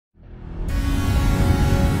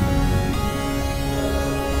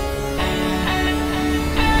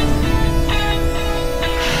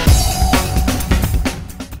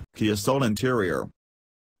Kia Soul interior.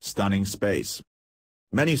 Stunning space.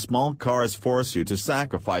 Many small cars force you to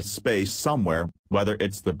sacrifice space somewhere, whether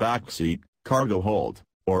it's the backseat, cargo hold,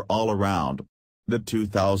 or all around. The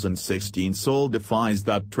 2016 Soul defies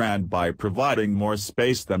that trend by providing more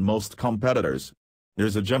space than most competitors.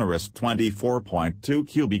 There's a generous 24.2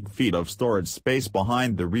 cubic feet of storage space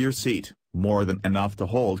behind the rear seat, more than enough to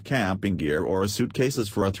hold camping gear or suitcases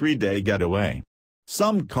for a 3-day getaway.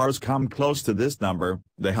 Some cars come close to this number: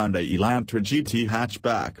 the Hyundai Elantra GT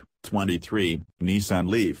hatchback, 23, Nissan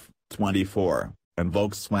Leaf, 24, and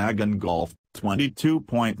Volkswagen Golf,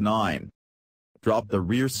 22.9. Drop the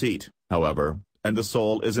rear seat, however, and the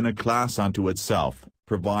Soul is in a class unto itself,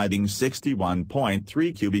 providing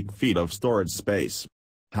 61.3 cubic feet of storage space.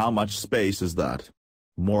 How much space is that?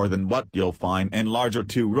 More than what you'll find in larger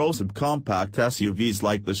two-row subcompact SUVs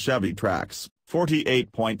like the Chevy Trax,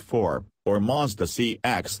 48.4, or Mazda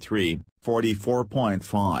CX-3,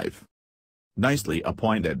 44.5. Nicely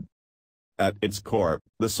appointed. At its core,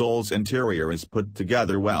 the Soul's interior is put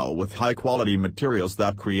together well with high-quality materials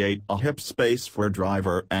that create a hip space for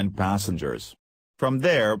driver and passengers. From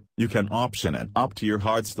there, you can option it up to your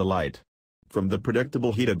heart's delight. From the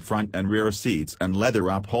predictable heated front and rear seats and leather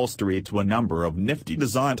upholstery to a number of nifty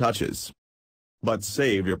design touches. But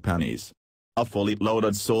save your pennies. A fully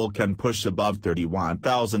loaded Soul can push above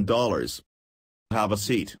 $31,000. Have a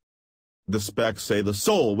seat. The specs say the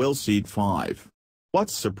Soul will seat 5.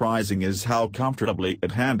 What's surprising is how comfortably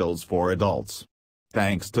it handles for adults.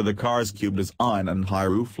 Thanks to the car's cube design and high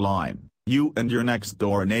roof line, you and your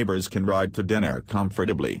next-door neighbors can ride to dinner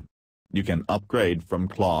comfortably. You can upgrade from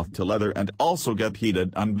cloth to leather and also get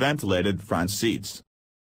heated unventilated front seats.